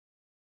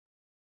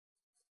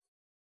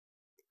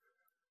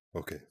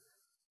Okay,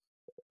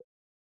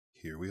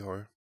 here we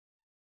are.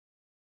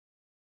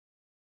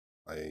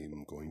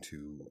 I'm going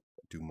to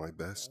do my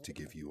best to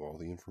give you all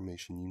the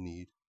information you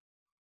need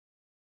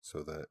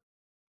so that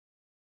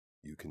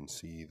you can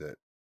see that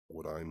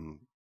what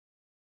I'm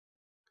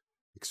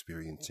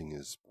experiencing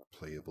is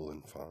playable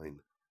and fine.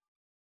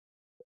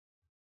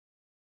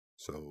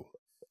 So,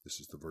 this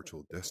is the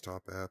virtual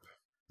desktop app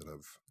that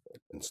I've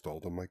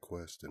installed on my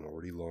Quest and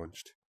already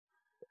launched.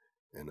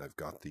 And I've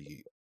got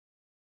the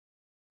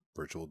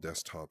virtual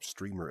desktop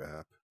streamer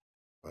app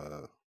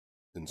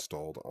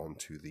installed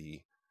onto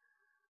the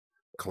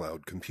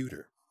cloud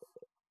computer,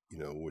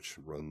 which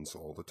runs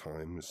all the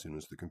time. As soon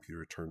as the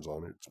computer turns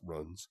on, it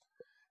runs.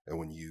 And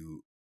when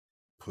you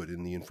put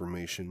in the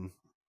information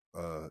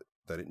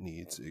that it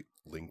needs, it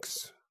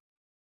links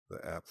the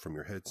app from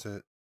your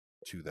headset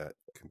to that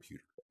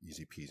computer.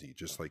 Easy peasy,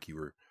 just like you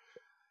were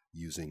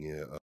using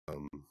a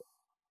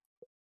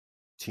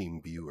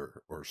Team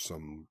Viewer or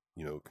some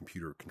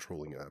computer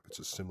controlling app. It's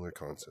a similar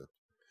concept,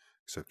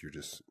 except you're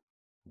just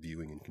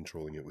viewing and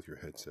controlling it with your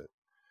headset.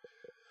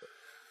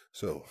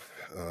 So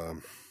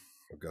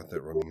I've got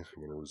that running.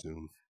 I'm going to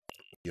resume.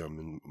 I'm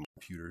in my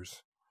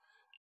computers.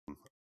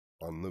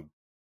 On the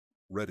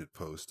Reddit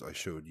post, I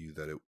showed you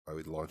that I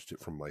would launched it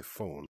from my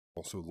phone.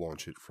 Also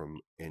launch it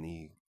from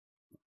any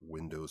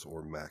Windows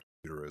or Mac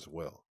computer as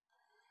well.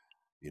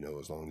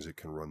 As long as it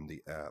can run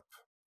the app,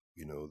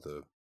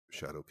 the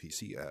Shadow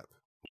PC app.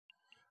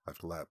 I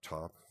have a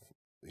laptop,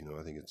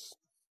 I think it's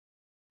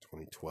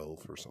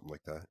 2012 or something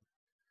like that.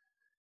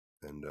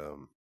 And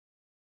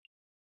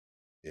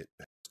it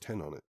has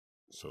 10 on it.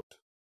 So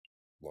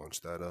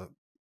launch that up,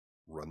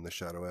 run the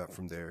Shadow app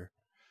from there,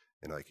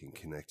 and I can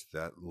connect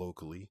that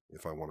locally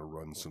if I want to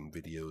run some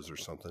videos or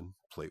something,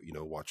 play,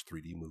 watch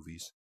 3D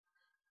movies.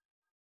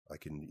 I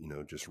can,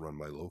 just run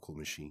my local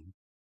machine.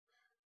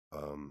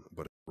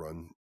 But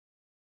run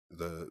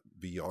the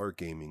VR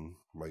gaming,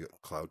 my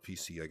cloud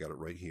PC, I got it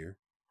right here.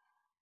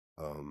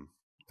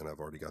 And I've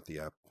already got the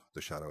app,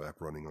 the Shadow app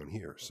running on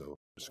here. So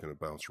I'm just going to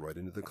bounce right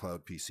into the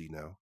cloud PC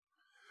now.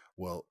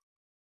 Well,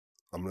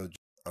 I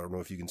don't know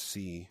if you can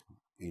see,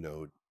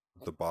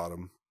 the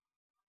bottom.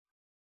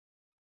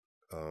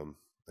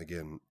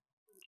 Again,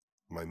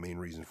 my main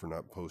reason for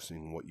not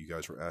posting what you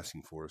guys were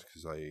asking for is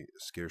because I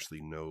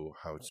scarcely know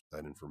how to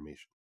that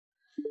information.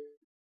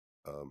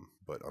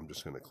 But I'm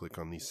just going to click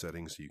on these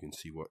settings so you can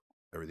see what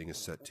everything is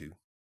set to.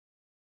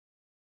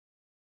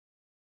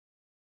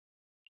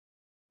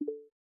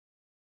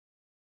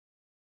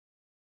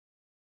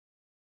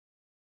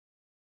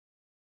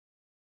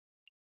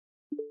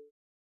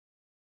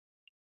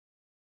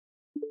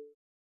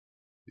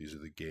 These are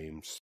the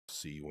games you'll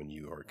see when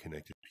you are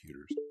connected to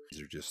computers.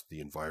 These are just the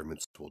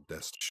environments will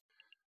desktop.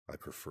 I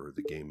prefer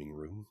the gaming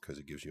room because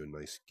it gives you a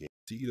nice game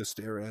to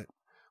stare at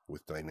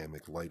with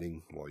dynamic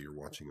lighting while you're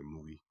watching a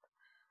movie.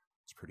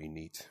 It's pretty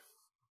neat.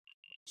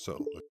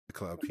 So, the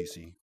cloud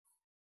PC.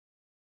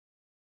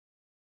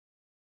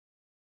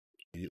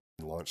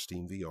 Launch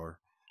Steam VR.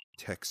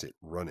 Text it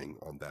running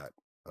on that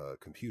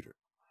computer.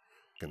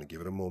 Going to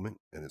give it a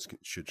moment, and it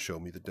should show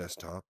me the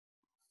desktop.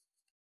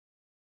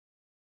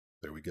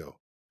 There we go.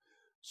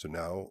 So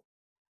now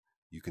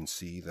you can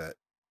see that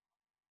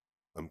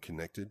I'm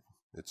connected.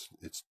 It's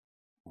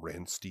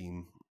ran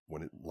Steam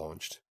when it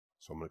launched,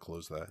 so I'm going to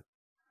close that.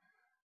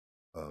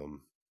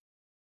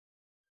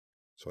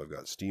 So I've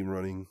got Steam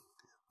running,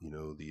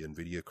 the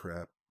NVIDIA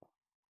crap,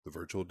 the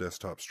virtual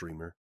desktop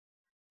streamer,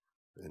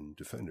 and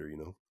Defender.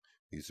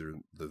 This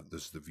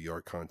is the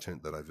VR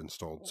content that I've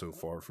installed so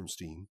far from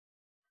Steam.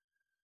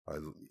 I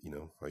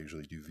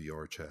usually do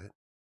VR chat,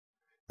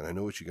 and I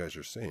know what you guys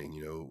are saying.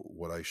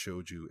 What I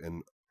showed you,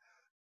 and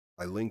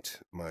I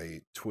linked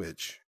my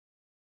Twitch,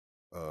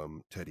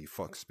 Teddy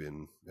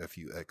Fuckspin,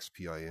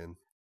 Fuxpin,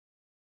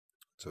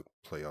 to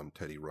play on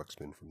Teddy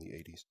Ruxpin from the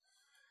 80s.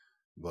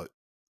 But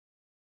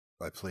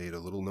I played a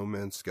little No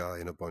Man's Sky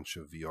and a bunch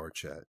of VR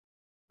chat.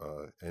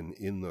 And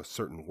in the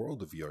certain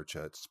world of VR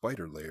chat,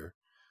 Spider Layer,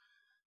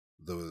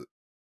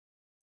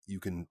 you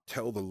can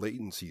tell the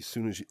latency as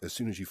soon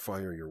as you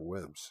fire your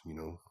webs,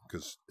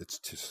 because it's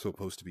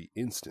supposed to be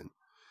instant.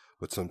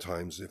 But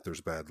sometimes if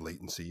there's bad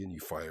latency and you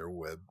fire a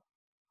web,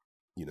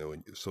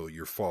 and so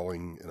you're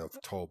falling and a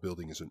tall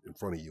building is in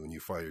front of you and you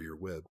fire your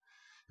web,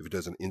 if it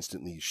doesn't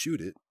instantly shoot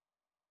it,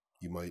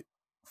 you might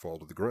fall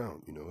to the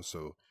ground,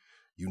 so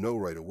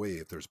right away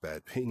if there's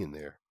bad ping in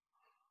there.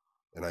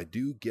 And I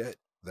do get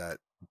that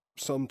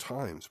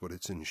sometimes, but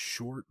it's in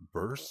short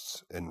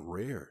bursts and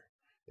rare.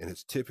 And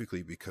it's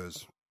typically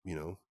because,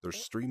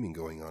 there's streaming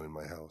going on in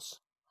my house.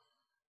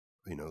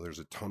 There's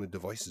a ton of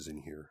devices in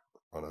here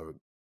on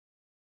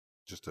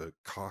just a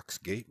Cox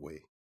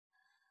gateway.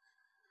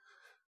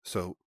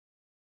 So,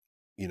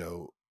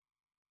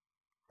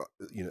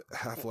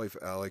 Half-Life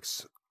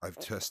Alyx, I've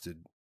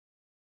tested,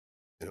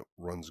 and it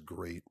runs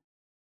great.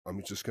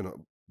 I'm just going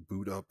to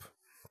boot up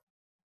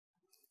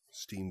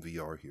Steam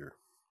VR here.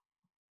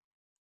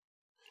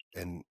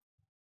 And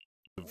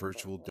the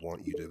virtual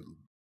want you to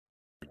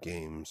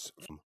games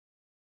from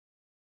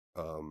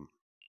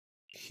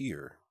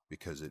here.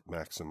 because it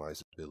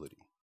maximizes ability.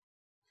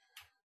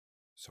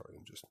 Sorry,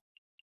 I'm just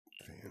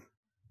fan.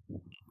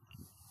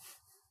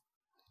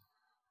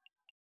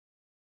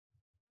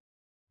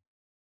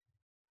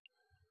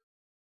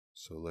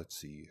 So let's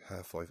see,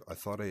 Half-Life. I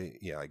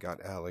got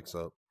Alex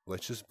up.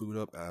 Let's just boot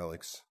up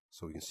Alex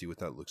so we can see what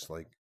that looks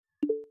like.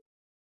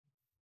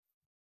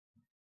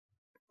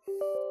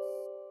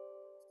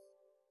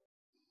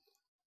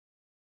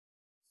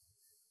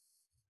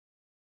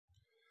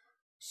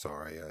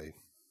 Sorry,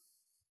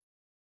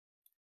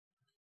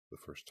 the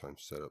first time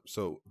set up.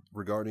 So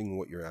regarding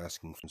what you're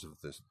asking in terms of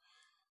this,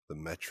 the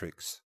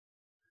metrics,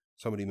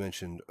 somebody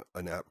mentioned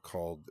an app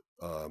called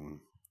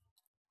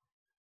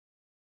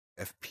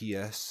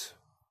FPS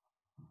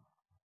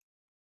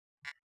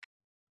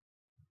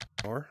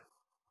VR.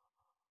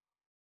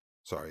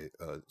 Sorry,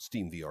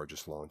 Steam VR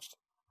just launched.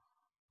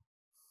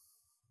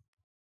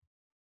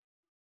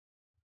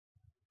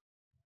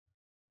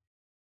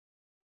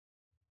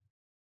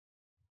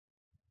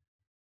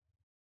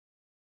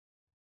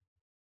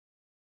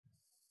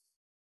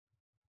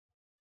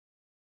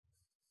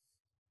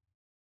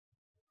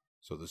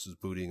 So this is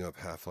booting up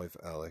Half-Life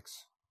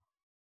Alex.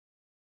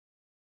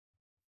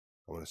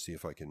 I want to see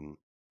if I can,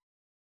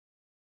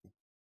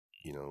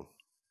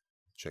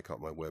 check out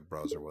my web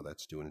browser while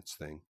that's doing its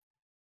thing.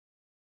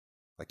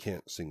 I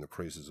can't sing the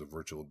praises of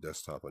Virtual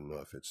Desktop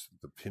enough. It's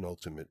the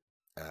penultimate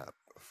app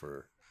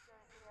for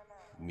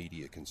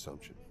media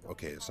consumption.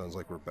 Okay, it sounds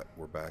like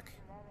we're back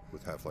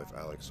with Half-Life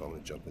Alex, so I'm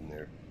going to jump in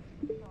there.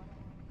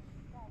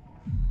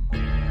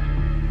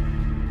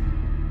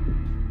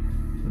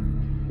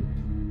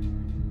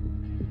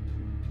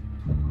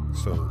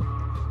 So,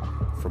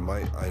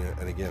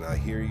 and again, I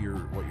hear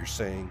what you're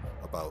saying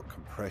about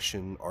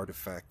compression,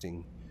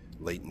 artifacting,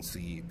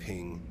 latency,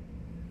 ping,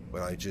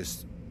 but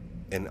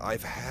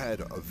I've had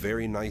a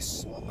very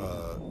nice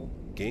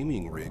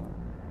gaming rig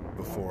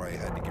before I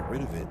had to get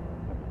rid of it,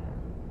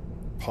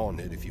 pawn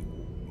it if you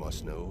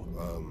must know,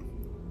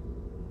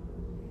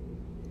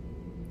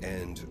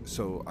 and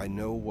so I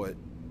know what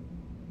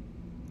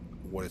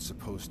it's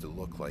supposed to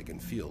look like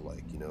and feel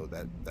like.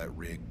 That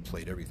rig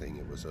played everything.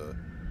 It was a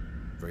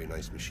very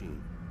nice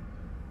machine.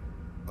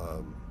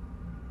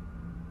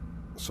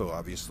 So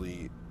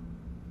obviously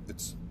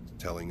it's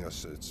telling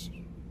us it's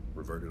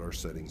reverted our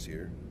settings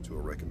here to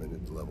a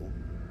recommended level.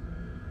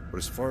 But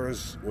as far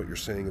as what you're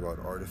saying about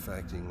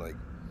artifacting, like,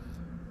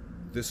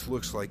 this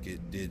looks like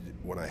it did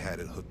when I had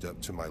it hooked up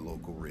to my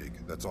local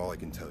rig. That's all I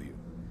can tell you.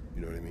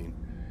 You know what I mean?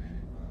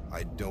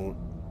 I don't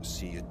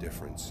see a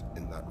difference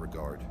in that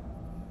regard.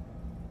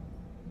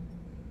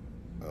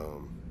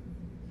 I'm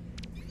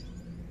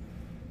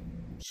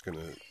just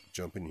gonna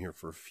jump in here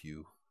for a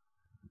few.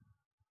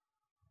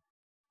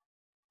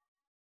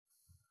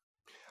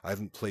 I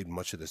haven't played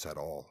much of this at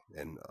all,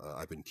 and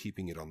I've been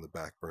keeping it on the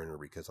back burner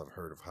because I've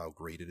heard of how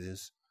great it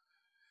is.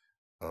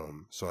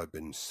 So I've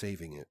been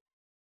saving it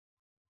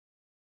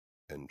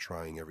and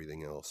trying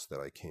everything else that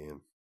I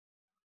can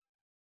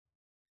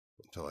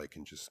until I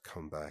can just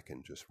come back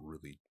and just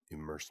really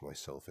immerse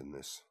myself in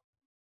this.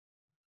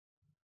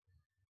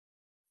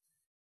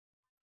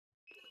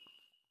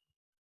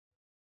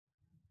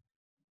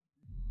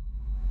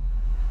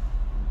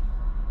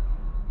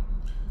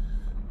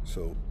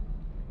 So,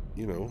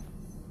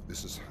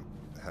 this is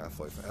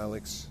Half-Life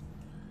Alex,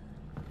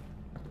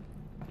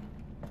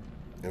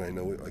 and I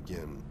know,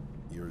 again,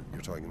 you're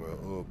talking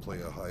about,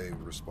 play a high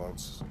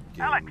response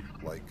game. Alex,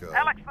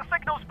 Alex, the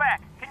signal's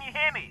back. Can you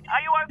hear me?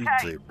 Are you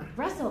okay?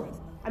 Russell,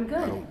 I'm good.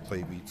 I don't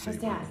play Beat Saber.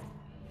 How's Dad?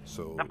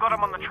 So I've got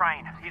him on the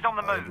train. He's on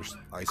the move.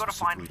 I Got to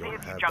find specifically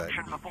don't have Fairview that.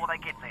 Junction before they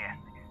get there.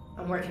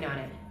 I'm working on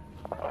it.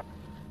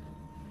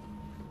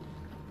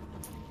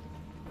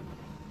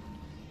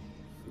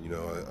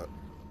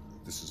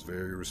 This is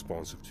very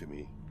responsive to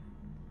me.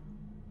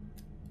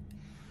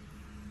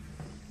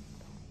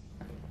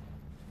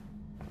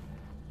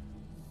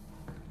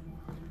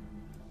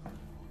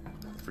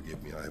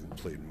 Forgive me, I haven't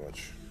played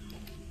much.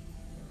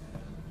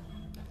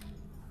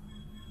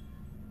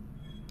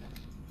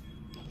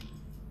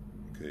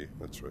 Okay,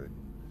 that's right.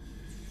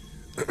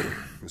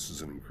 This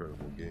is an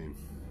incredible game.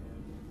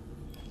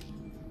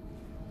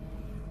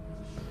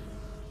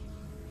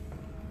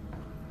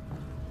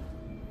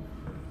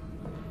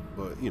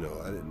 But,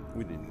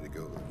 we didn't need to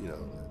go,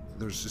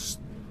 there's just,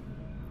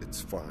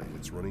 it's fine.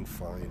 It's running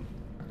fine.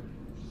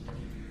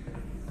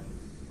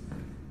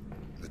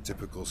 The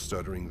typical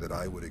stuttering that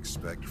I would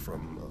expect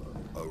from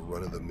a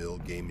run-of-the-mill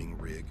gaming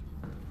rig,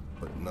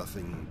 but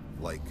nothing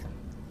like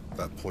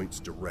that points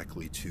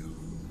directly to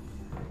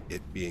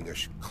it being a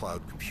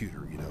cloud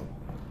computer,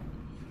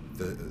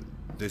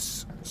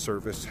 This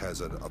service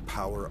has a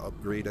power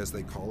upgrade, as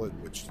they call it,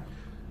 which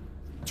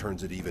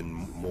turns it even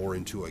more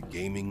into a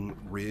gaming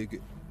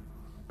rig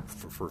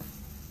for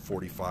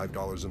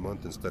 $45 a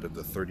month instead of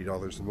the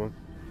 $30 a month.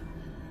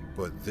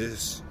 But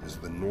this is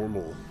the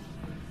normal,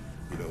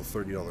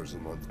 $30 a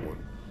month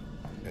one,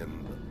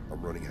 and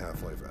I'm running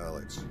Half-Life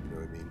Alex, you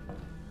know what I mean,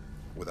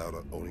 without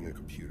owning a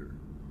computer.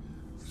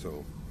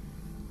 So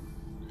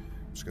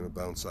I'm just gonna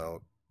bounce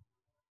out.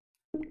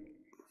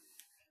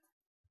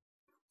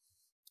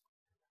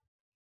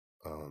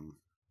 Let's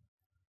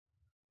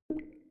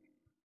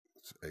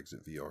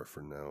exit VR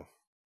for now.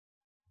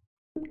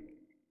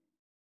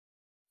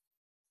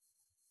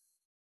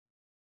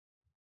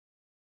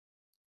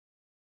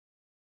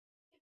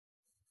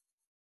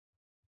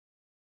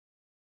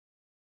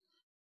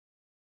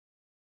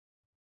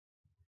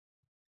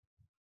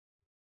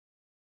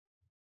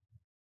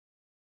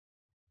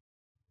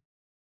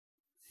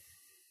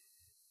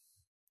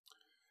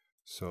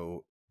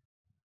 So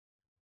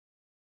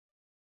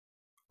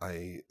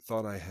I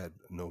thought I had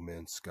No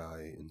Man's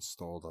Sky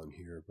installed on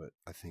here, but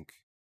I think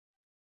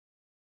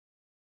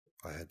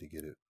I had to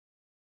get it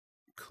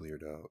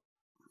cleared out.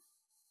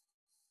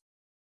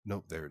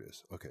 Nope, there it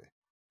is. Okay.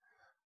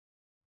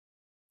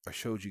 I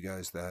showed you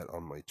guys that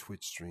on my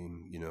Twitch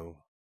stream. You know,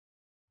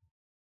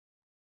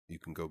 you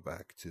can go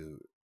back to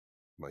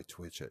my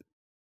Twitch at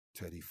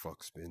Teddy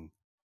Fuckspin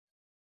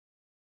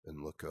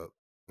and look up,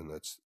 and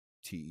that's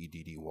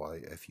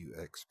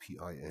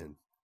TEDDYFUXPIN.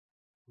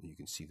 You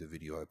can see the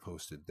video I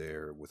posted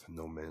there with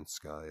No Man's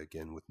Sky,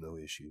 again with no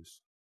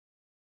issues.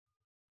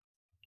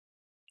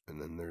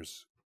 And then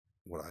there's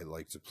what I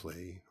like to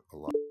play a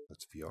lot,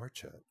 that's VR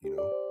chat, you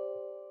know.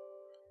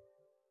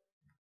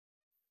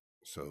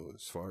 So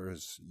as far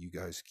as you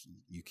guys,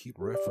 you keep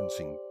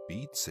referencing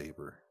Beat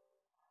Saber,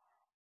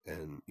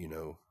 and you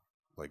know,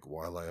 like,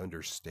 while I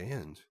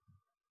understand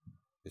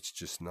it's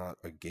just not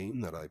a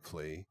game that I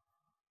play.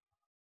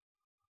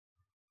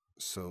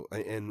 So,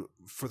 and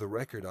for the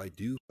record, I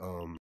do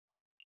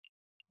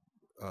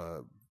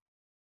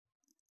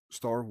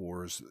Star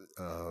Wars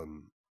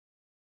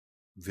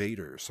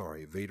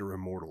Vader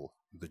Immortal,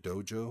 the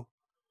dojo,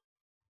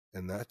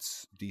 and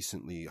that's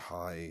decently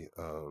high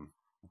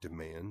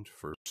demand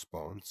for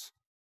response,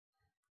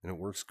 and it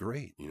works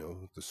great. You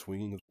know, the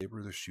swinging of the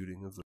saber, the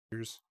shooting of the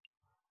spears,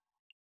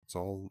 it's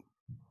all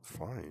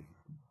fine.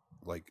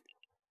 Like,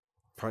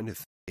 trying to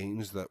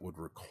games that would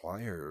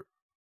require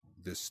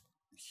this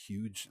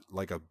huge,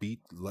 like a Beat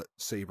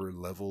Saber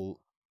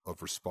level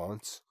of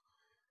response,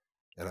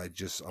 and I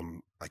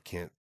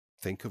can't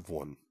think of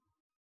one.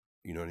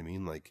 You know what I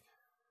mean? Like,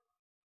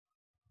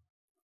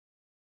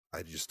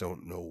 I just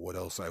don't know what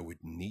else I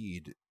would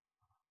need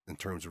in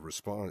terms of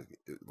response.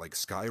 Like,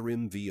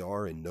 Skyrim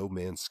VR and No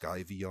Man's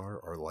Sky VR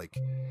are like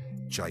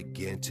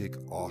gigantic,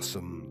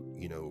 awesome,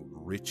 you know,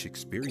 rich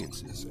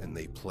experiences, and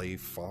they play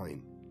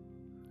fine.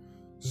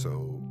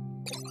 So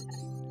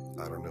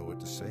I don't know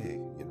what to say.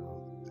 You know,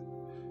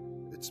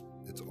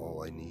 it's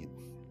all I need.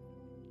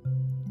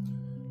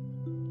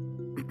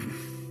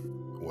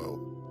 Well,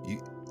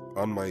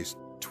 on my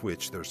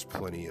Twitch, there's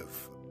plenty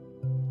of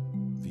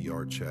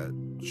VR chat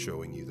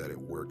showing you that it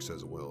works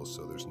as well,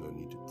 so there's no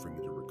need for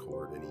me to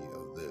record any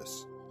of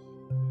this.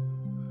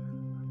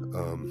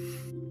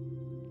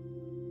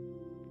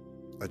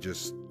 I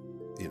just,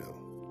 you know,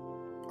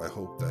 I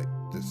hope that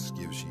this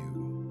gives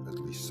you at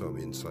least some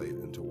insight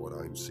into what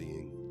I'm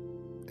seeing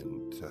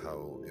and to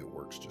how it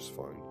works just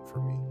fine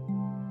for me.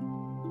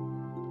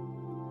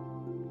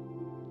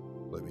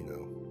 Let me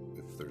know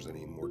if there's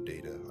any more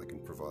data I can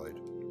provide.